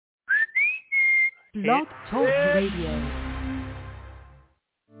Blog Talk Radio.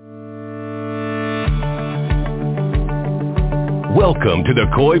 Welcome to the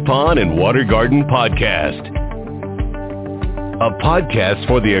Koi Pond and Water Garden Podcast, a podcast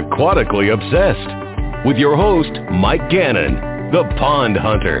for the aquatically obsessed, with your host, Mike Gannon, the Pond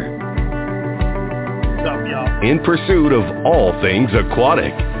Hunter. What's up, y'all? In pursuit of all things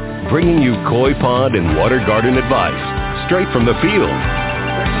aquatic, bringing you koi pond and water garden advice straight from the field.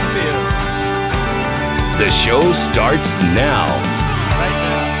 The show starts now.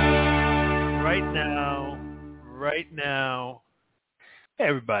 Right now. Hey,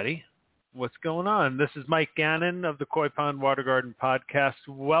 everybody. What's going on? This is Mike Gannon of the Koi Pond Water Garden Podcast.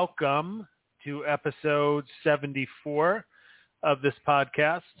 Welcome to episode 74 of this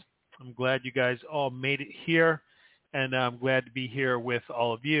podcast. I'm glad you guys all made it here, and I'm glad to be here with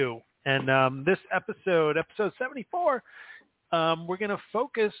all of you. And this episode 74, we're going to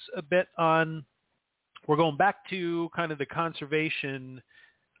focus a bit on, we're going back to kind of the conservation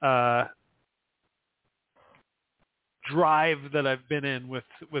drive that I've been in with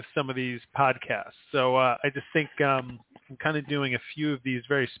some of these podcasts. So I just think I'm kind of doing a few of these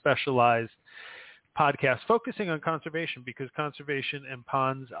very specialized podcasts focusing on conservation, because conservation and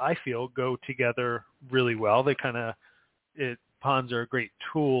ponds, I feel, go together really well. They ponds are a great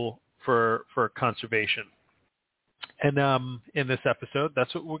tool for conservation. And in this episode,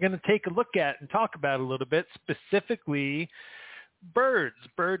 that's what we're going to take a look at and talk about a little bit, specifically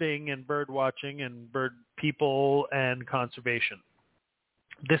birding and bird watching and bird people and conservation.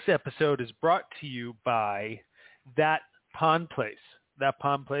 This episode is brought to you by That Pond Place. That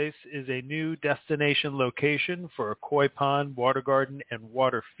Pond Place is a new destination location for koi pond, water garden, and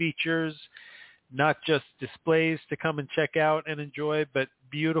water features. Not just displays to come and check out and enjoy, but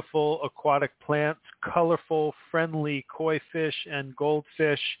beautiful aquatic plants, colorful, friendly koi fish and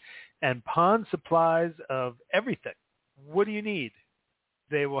goldfish, and pond supplies of everything. What do you need?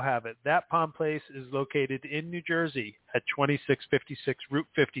 They will have it. That Pond Place is located in New Jersey at 2656 Route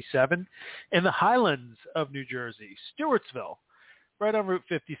 57 in the Highlands of New Jersey, Stewartsville, right on Route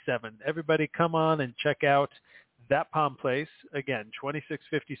 57. Everybody come on and check out That Pond Place. Again,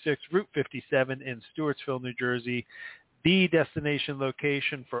 2656 Route 57 in Stewartsville, New Jersey, the destination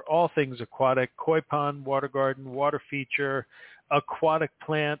location for all things aquatic, koi pond, water garden, water feature, aquatic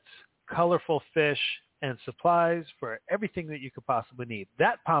plants, colorful fish, and supplies for everything that you could possibly need.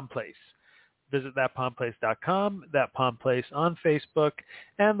 That Pond Place. Visit thatpondplace.com, That Pond Place on Facebook,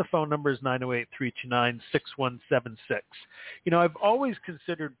 and the phone number is 908-329-6176. You know, I've always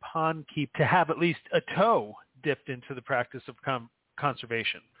considered pond keep to have at least a toe dipped into the practice of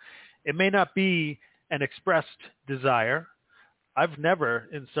conservation. It may not be an expressed desire. I've never,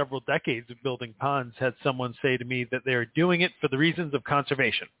 in several decades of building ponds, had someone say to me that they're doing it for the reasons of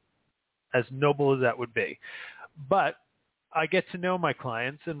conservation, as noble as that would be. But I get to know my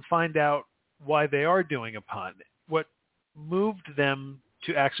clients and find out why they are doing a pond, what moved them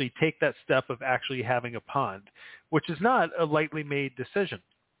to actually take that step of actually having a pond, which is not a lightly made decision.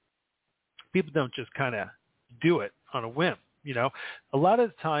 People don't just kind of do it on a whim. You know, a lot of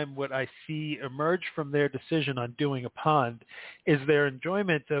the time what I see emerge from their decision on doing a pond is their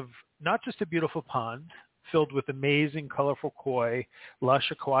enjoyment of not just a beautiful pond filled with amazing, colorful koi,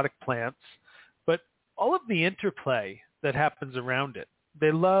 lush aquatic plants, but all of the interplay that happens around it.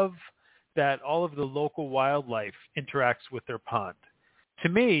 They love that all of the local wildlife interacts with their pond. To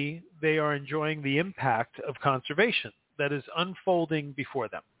me, they are enjoying the impact of conservation that is unfolding before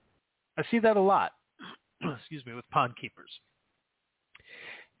them. I see that a lot, with pond keepers.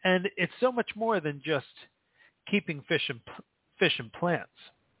 And it's so much more than just keeping fish and plants.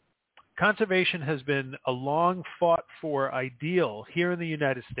 Conservation has been a long fought for ideal here in the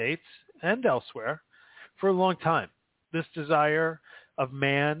United States and elsewhere for a long time. This desire of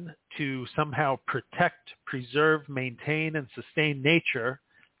man to somehow protect, preserve, maintain, and sustain nature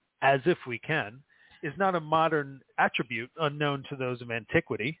as if we can is not a modern attribute unknown to those of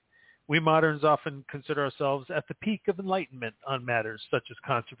antiquity. We moderns often consider ourselves at the peak of enlightenment on matters such as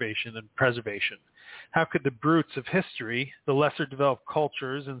conservation and preservation. How could the brutes of history, the lesser developed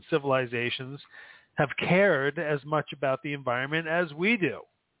cultures and civilizations, have cared as much about the environment as we do?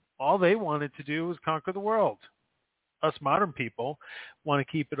 All they wanted to do was conquer the world. Us modern people want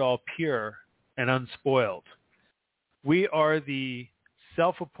to keep it all pure and unspoiled. We are the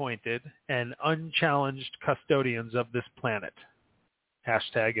self-appointed and unchallenged custodians of this planet.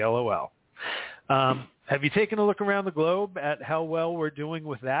 #LOL. Have you taken a look around the globe at how well we're doing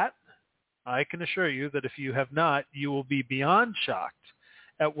with that? I can assure you that if you have not, you will be beyond shocked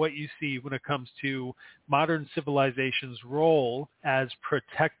at what you see when it comes to modern civilization's role as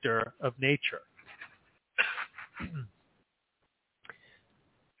protector of nature.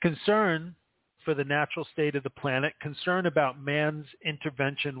 Concern for the natural state of the planet, concern about man's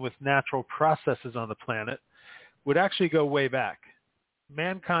intervention with natural processes on the planet would actually go way back.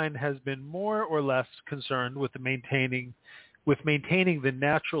 Mankind has been more or less concerned with maintaining the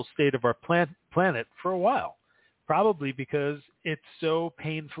natural state of our planet for a while, probably because it's so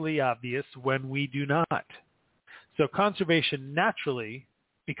painfully obvious when we do not. So conservation naturally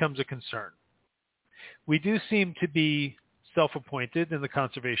becomes a concern. We do seem to be self-appointed in the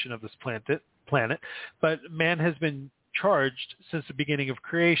conservation of this planet, but man has been charged since the beginning of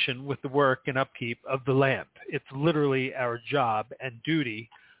creation with the work and upkeep of the land. It's literally our job and duty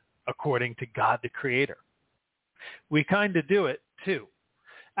according to God the Creator. We kind of do it too.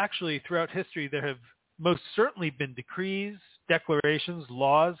 Actually, throughout history, there have most certainly been decrees, declarations,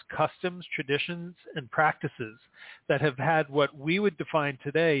 laws, customs, traditions, and practices that have had what we would define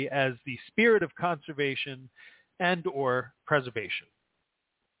today as the spirit of conservation and or preservation.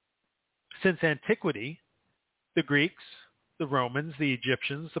 Since antiquity, the Greeks, the Romans, the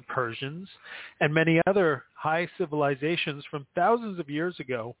Egyptians, the Persians, and many other high civilizations from thousands of years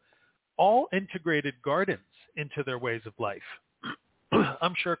ago all integrated gardens into their ways of life.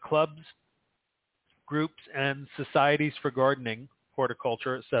 I'm sure clubs, groups, and societies for gardening,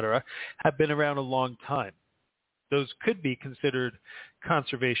 horticulture, etc., have been around a long time. Those could be considered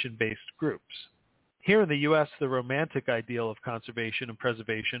conservation-based groups. Here in the U.S., the romantic ideal of conservation and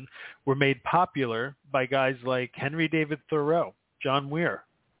preservation were made popular by guys like Henry David Thoreau, John Muir,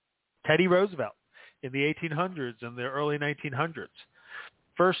 Teddy Roosevelt in the 1800s and the early 1900s.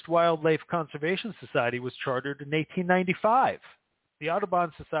 First Wildlife Conservation Society was chartered in 1895. The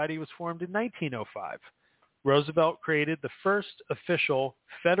Audubon Society was formed in 1905. Roosevelt created the first official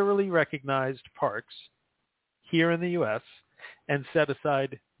federally recognized parks here in the U.S. and set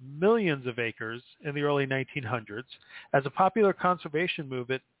aside millions of acres in the early 1900s as a popular conservation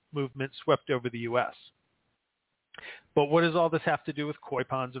movement swept over the U.S. But what does all this have to do with koi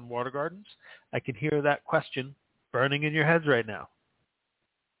ponds and water gardens? I can hear that question burning in your heads right now.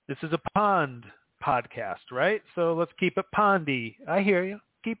 This is a pond podcast, right? So let's keep it pondy. I hear you.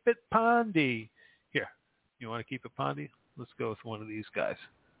 Keep it pondy. Here, you want to keep it pondy? Let's go with one of these guys.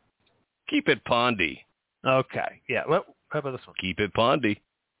 Keep it pondy. Okay. Yeah. Well, how about this one? Keep it pondy.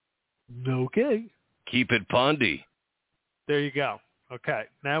 Okay. Keep it pondy. There you go. Okay.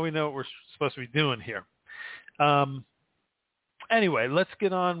 Now we know what we're supposed to be doing here. Anyway, let's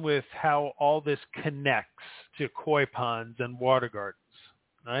get on with how all this connects to koi ponds and water gardens.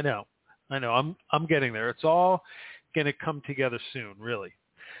 I know. I'm getting there. It's all going to come together soon, really.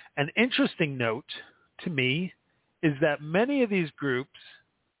 An interesting note to me is that many of these groups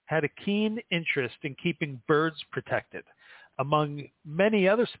had a keen interest in keeping birds protected, among many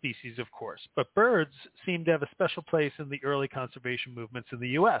other species, of course. But birds seem to have a special place in the early conservation movements in the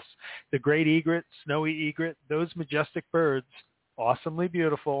U.S. The great egret, snowy egret, those majestic birds, awesomely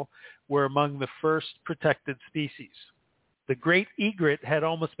beautiful, were among the first protected species. The great egret had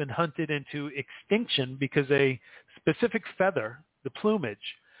almost been hunted into extinction because a specific feather, the plumage,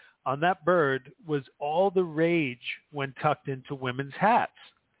 on that bird was all the rage when tucked into women's hats.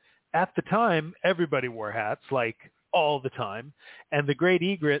 At the time, everybody wore hats, like all the time, and the great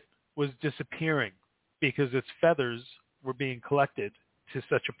egret was disappearing because its feathers were being collected to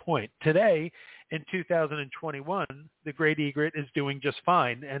such a point. Today, in 2021, the great egret is doing just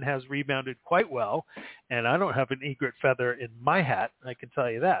fine and has rebounded quite well, and I don't have an egret feather in my hat, I can tell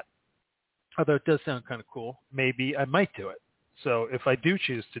you that. Although it does sound kind of cool. Maybe I might do it. So if I do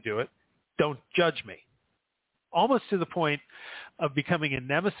choose to do it, don't judge me. Almost to the point of becoming a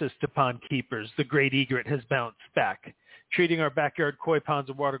nemesis to pond keepers, the great egret has bounced back, treating our backyard koi ponds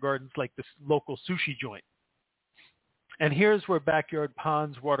and water gardens like this local sushi joint. And here's where backyard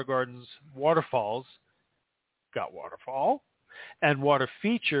ponds, water gardens, waterfalls, got waterfall, and water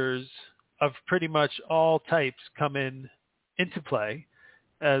features of pretty much all types come into play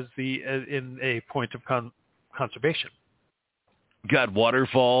as in a point of conservation. Got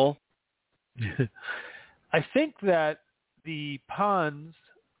waterfall? I think that the ponds,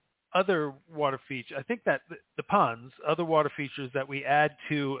 other water features, I think that the ponds, other water features that we add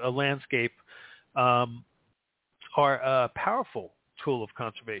to a landscape are a powerful tool of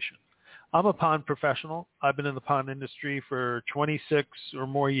conservation. I'm a pond professional. I've been in the pond industry for 26 or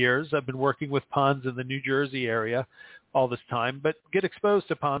more years. I've been working with ponds in the New Jersey area all this time, but get exposed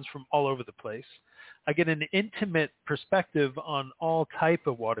to ponds from all over the place. I get an intimate perspective on all type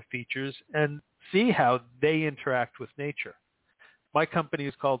of water features and see how they interact with nature. My company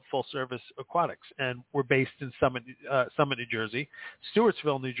is called Full Service Aquatics, and we're based in Summit, New Jersey.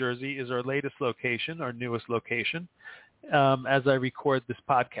 Stewartsville, New Jersey is our latest location, our newest location, as I record this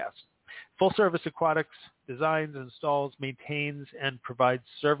podcast. Full Service Aquatics designs, installs, maintains, and provides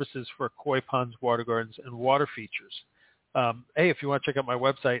services for koi ponds, water gardens, and water features. Hey, if you want to check out my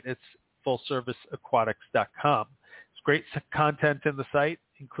website, it's fullserviceaquatics.com. It's great content in the site,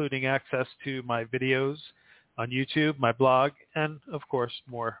 including access to my videos on YouTube, my blog, and, of course,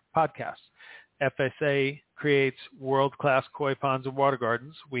 more podcasts. FSA creates world-class koi ponds and water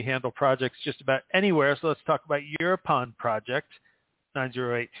gardens. We handle projects just about anywhere, so let's talk about your pond project,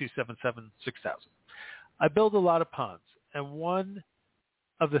 908-277-6000. I build a lot of ponds, and one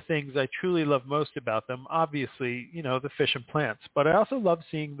of the things I truly love most about them, obviously, the fish and plants, but I also love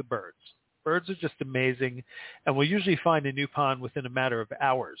seeing the birds. Birds are just amazing, and we'll usually find a new pond within a matter of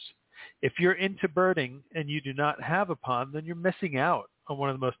hours. If you're into birding and you do not have a pond, then you're missing out on one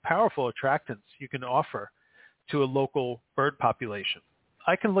of the most powerful attractants you can offer to a local bird population.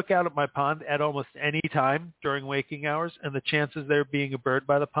 I can look out at my pond at almost any time during waking hours, and the chances there being a bird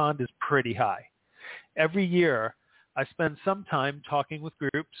by the pond is pretty high. Every year, I spend some time talking with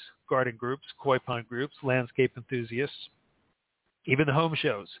groups, garden groups, koi pond groups, landscape enthusiasts, even the home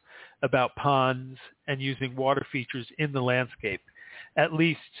shows, about ponds and using water features in the landscape. At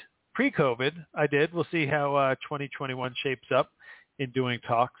least pre-COVID, I did. We'll see how 2021 shapes up in doing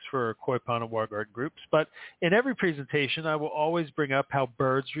talks for koi pond and water garden groups. But in every presentation, I will always bring up how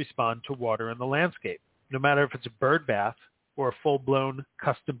birds respond to water in the landscape, no matter if it's a bird bath or a full-blown,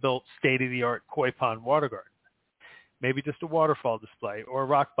 custom-built, state-of-the-art koi pond water garden. Maybe just a waterfall display or a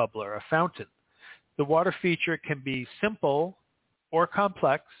rock bubbler, a fountain. The water feature can be simple or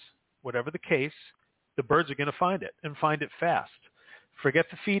complex, whatever the case. The birds are going to find it and find it fast. Forget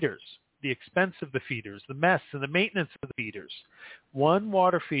the feeders, the expense of the feeders, the mess and the maintenance of the feeders. One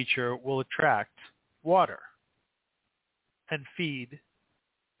water feature will attract water and feed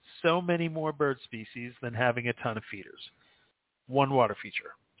so many more bird species than having a ton of feeders. One water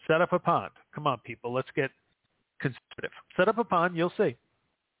feature. Set up a pond. Come on, people. Let's get conservative. Set up a pond. You'll see.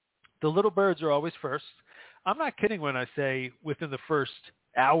 The little birds are always first. I'm not kidding when I say within the first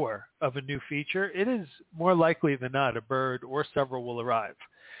hour of a new feature, it is more likely than not a bird or several will arrive.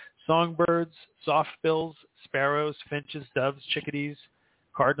 Songbirds, softbills, sparrows, finches, doves, chickadees,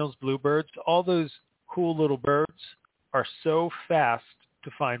 cardinals, bluebirds, all those cool little birds are so fast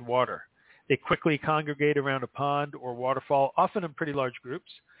to find water. They quickly congregate around a pond or waterfall, often in pretty large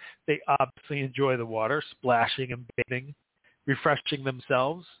groups. They obviously enjoy the water, splashing and bathing, refreshing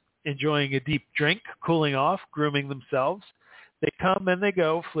themselves, enjoying a deep drink, cooling off, grooming themselves. They come and they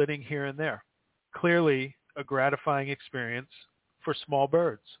go, flitting here and there. Clearly a gratifying experience for small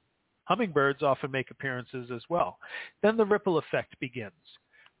birds. Hummingbirds often make appearances as well. Then the ripple effect begins.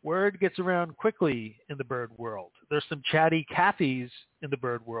 Word gets around quickly in the bird world. There's some chatty Cathys in the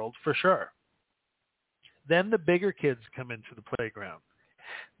bird world for sure. Then the bigger kids come into the playground.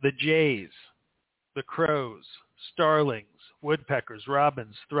 The jays, the crows, starlings, woodpeckers,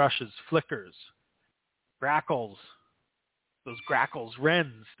 robins, thrushes, flickers, grackles,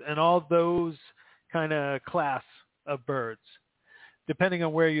 wrens, and all those kind of class of birds. Depending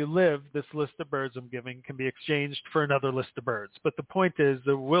on where you live, this list of birds I'm giving can be exchanged for another list of birds. But the point is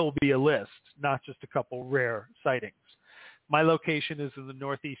there will be a list, not just a couple rare sightings. My location is in the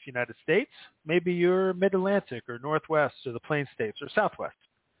Northeast United States. Maybe you're Mid-Atlantic or Northwest or the Plain States or Southwest,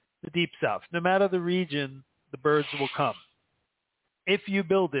 the Deep South. No matter the region, the birds will come. If you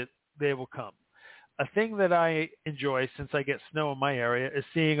build it, they will come. A thing that I enjoy since I get snow in my area is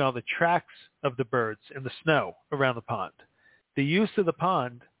seeing all the tracks of the birds in the snow around the pond. The use of the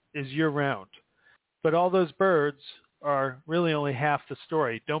pond is year-round, but all those birds are really only half the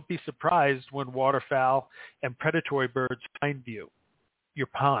story. Don't be surprised when waterfowl and predatory birds find you, your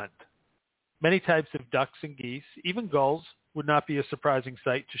pond. Many types of ducks and geese, even gulls, would not be a surprising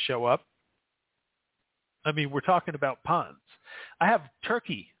sight to show up. I mean, we're talking about ponds. I have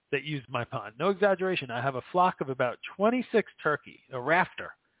turkey that use my pond. No exaggeration. I have a flock of about 26 turkey, a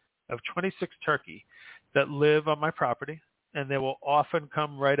rafter of 26 turkey that live on my property, and they will often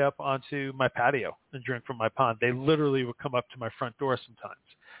come right up onto my patio and drink from my pond. They literally will come up to my front door sometimes,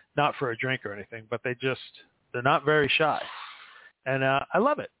 not for a drink or anything, but they're not very shy. And I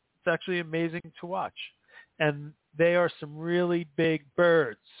love it. It's actually amazing to watch. And they are some really big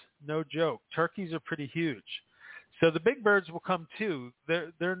birds. No joke. Turkeys are pretty huge. So the big birds will come too.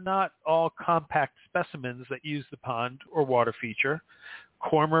 They're not all compact specimens that use the pond or water feature.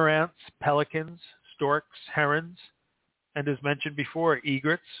 Cormorants, pelicans, storks, herons, And as mentioned before,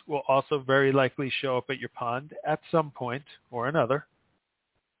 egrets will also very likely show up at your pond at some point or another.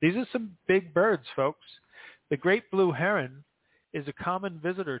 These are some big birds, folks. The great blue heron is a common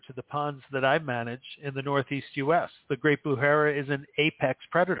visitor to the ponds that I manage in the Northeast U.S. The great blue heron is an apex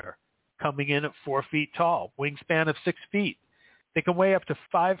predator, coming in at 4 feet tall, wingspan of 6 feet. They can weigh up to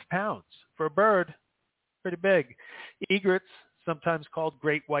 5 pounds. For a bird, pretty big. Egrets, sometimes called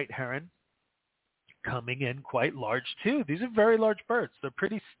great white heron, coming in quite large too. These are very large birds. They're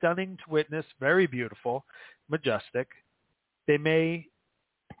pretty stunning to witness, very beautiful, majestic. They make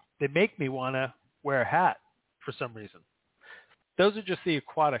me want to wear a hat for some reason. Those are just the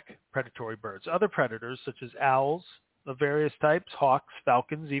aquatic predatory birds. Other predators, such as owls of various types, hawks,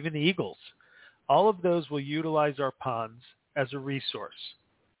 falcons, even eagles, all of those will utilize our ponds as a resource.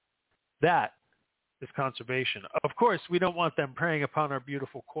 That is conservation. Of course, we don't want them preying upon our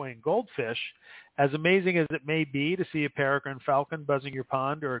beautiful koi and goldfish. As amazing as it may be to see a peregrine falcon buzzing your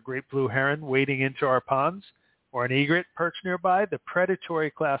pond or a great blue heron wading into our ponds or an egret perched nearby, the predatory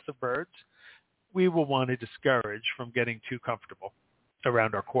class of birds, we will want to discourage from getting too comfortable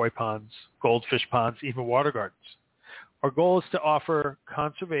around our koi ponds, goldfish ponds, even water gardens. Our goal is to offer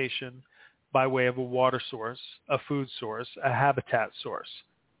conservation by way of a water source, a food source, a habitat source.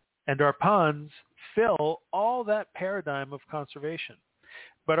 And our ponds fill all that paradigm of conservation.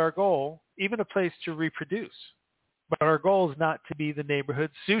 But our goal, even a place to reproduce, but our goal is not to be the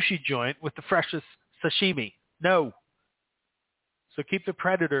neighborhood sushi joint with the freshest sashimi. No. So keep the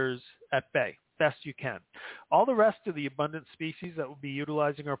predators at bay best you can. All the rest of the abundant species that will be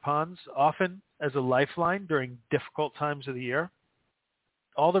utilizing our ponds, often as a lifeline during difficult times of the year,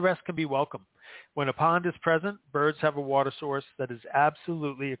 all the rest can be welcome. When a pond is present, birds have a water source that is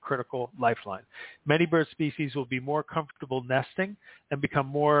absolutely a critical lifeline. Many bird species will be more comfortable nesting and become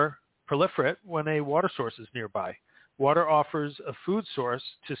more proliferate when a water source is nearby. Water offers a food source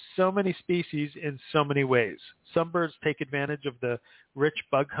to so many species in so many ways. Some birds take advantage of the rich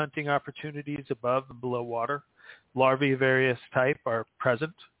bug hunting opportunities above and below water. Larvae of various type are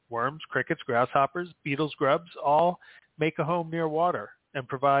present. Worms, crickets, grasshoppers, beetles, grubs all make a home near water and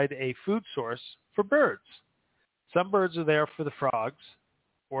provide a food source for birds. Some birds are there for the frogs,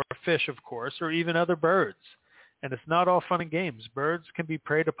 or fish, of course, or even other birds. And it's not all fun and games. Birds can be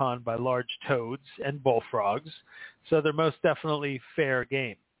preyed upon by large toads and bullfrogs, so they're most definitely fair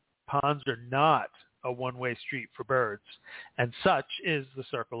game. Ponds are not a one-way street for birds, and such is the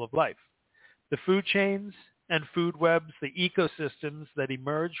circle of life. The food chains and food webs, the ecosystems that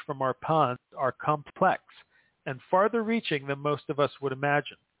emerge from our ponds are complex and farther reaching than most of us would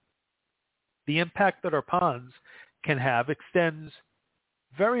imagine. The impact that our ponds can have extends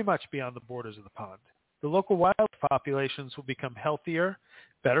very much beyond the borders of the pond. The local wildlife populations will become healthier,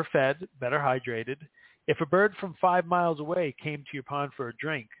 better fed, better hydrated. If a bird from 5 miles away came to your pond for a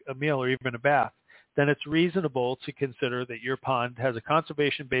drink, a meal, or even a bath, then it's reasonable to consider that your pond has a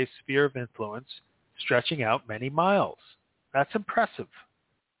conservation-based sphere of influence stretching out many miles. That's impressive.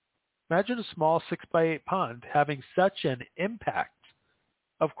 Imagine a small 6x8 pond having such an impact.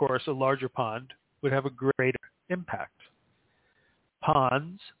 Of course, a larger pond would have a greater impact.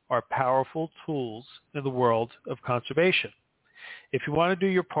 Ponds are powerful tools in the world of conservation. If you want to do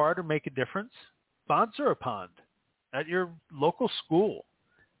your part or make a difference, sponsor a pond at your local school,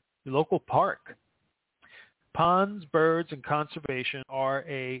 your local park. Ponds, birds, and conservation are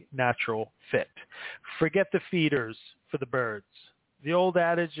a natural fit. Forget the feeders for the birds. The old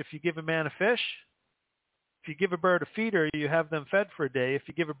adage, if you give a man a fish, if you give a bird a feeder, you have them fed for a day. If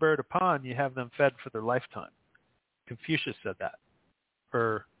you give a bird a pond, you have them fed for their lifetime. Confucius said that.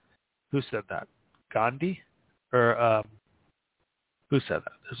 Or who said that? Gandhi? Or who said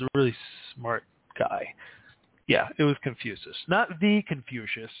that? There's a really smart guy. Yeah, it was Confucius. Not the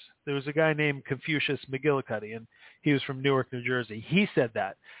Confucius. There was a guy named Confucius McGillicuddy, and he was from Newark, New Jersey. He said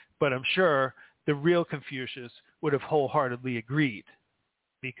that, but I'm sure the real Confucius would have wholeheartedly agreed,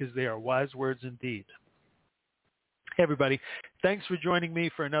 because they are wise words indeed. Hey, everybody. Thanks for joining me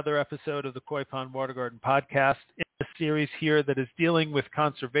for another episode of the Koi Pond Water Garden Podcast, in a series here that is dealing with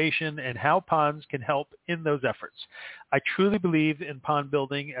conservation and how ponds can help in those efforts. I truly believe in pond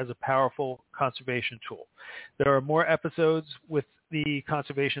building as a powerful conservation tool. There are more episodes with the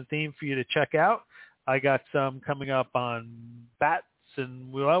conservation theme for you to check out. I got some coming up on bats,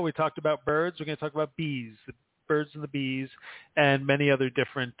 and we talked about birds. We're going to talk about bees, the birds and the bees, and many other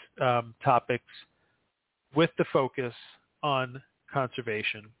different topics, with the focus on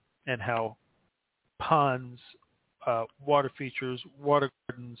conservation and how ponds, water features, water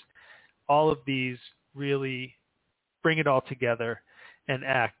gardens, all of these really bring it all together and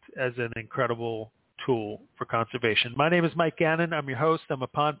act as an incredible tool for conservation. My name is Mike Gannon. I'm your host. I'm a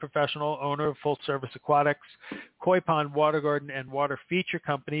pond professional, owner of Full Service Aquatics, Koi Pond Water Garden and Water Feature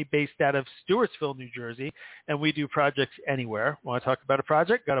Company based out of Stewartsville, New Jersey, and we do projects anywhere. Want to talk about a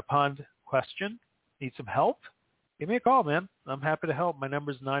project? Got a pond question? Need some help? Give me a call, man. I'm happy to help. My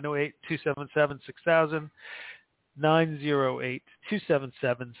number is 908-277-6000.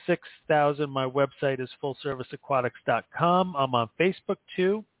 908-277-6000. My website is fullserviceaquatics.com. I'm on Facebook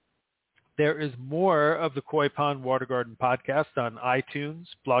too. There is more of the Koi Pond Water Garden podcast on iTunes,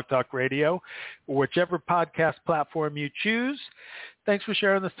 Blog Talk Radio, or whichever podcast platform you choose. Thanks for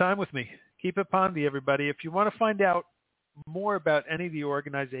sharing this time with me. Keep it pondy, everybody. If you want to find out more about any of the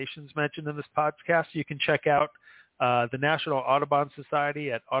organizations mentioned in this podcast, you can check out the National Audubon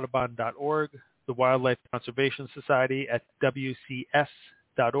Society at audubon.org, the Wildlife Conservation Society at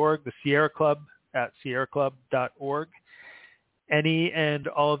wcs.org, the Sierra Club at sierraclub.org. Any and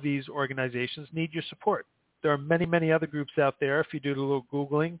all of these organizations need your support. There are many, many other groups out there. If you do a little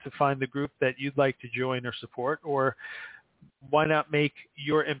Googling to find the group that you'd like to join or support, or why not make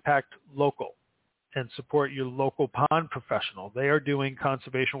your impact local and support your local pond professional? They are doing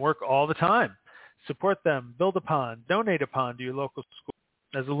conservation work all the time. Support them. Build a pond. Donate a pond to your local school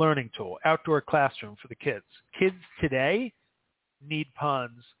as a learning tool, outdoor classroom for the kids. Kids today need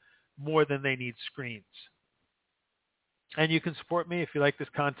ponds more than they need screens. And you can support me if you like this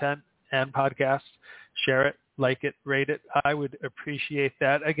content and podcast. Share it, like it, rate it. I would appreciate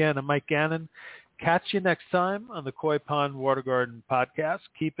that. Again, I'm Mike Gannon. Catch you next time on the Koi Pond Water Garden podcast.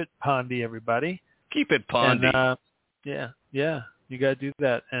 Keep it pondy, everybody. Keep it pondy. And, yeah, you got to do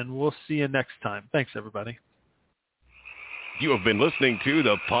that. And we'll see you next time. Thanks, everybody. You have been listening to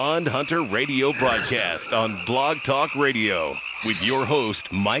the Pond Hunter Radio broadcast on Blog Talk Radio with your host,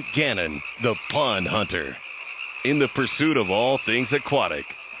 Mike Gannon, the Pond Hunter. In the pursuit of all things aquatic,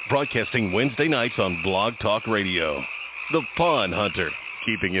 broadcasting Wednesday nights on Blog Talk Radio. The Pond Hunter,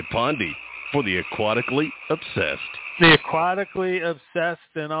 keeping it pondy for the aquatically obsessed. The aquatically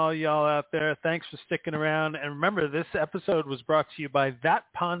obsessed and all y'all out there, thanks for sticking around. And remember, this episode was brought to you by That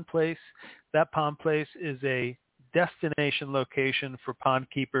Pond Place. That Pond Place is a destination location for pond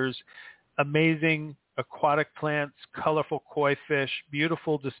keepers. Amazing aquatic plants, colorful koi fish,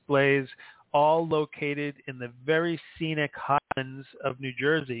 beautiful displays, all located in the very scenic highlands of New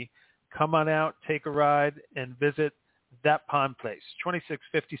Jersey. Come on out, take a ride, and visit That Pond Place,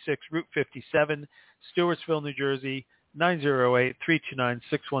 2656 Route 57, Stewartsville, New Jersey,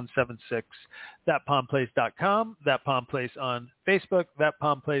 908-329-6176, thatpondplace.com, That Pond Place on Facebook, That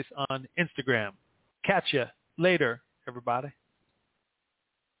Pond Place on Instagram. Catch ya later, everybody.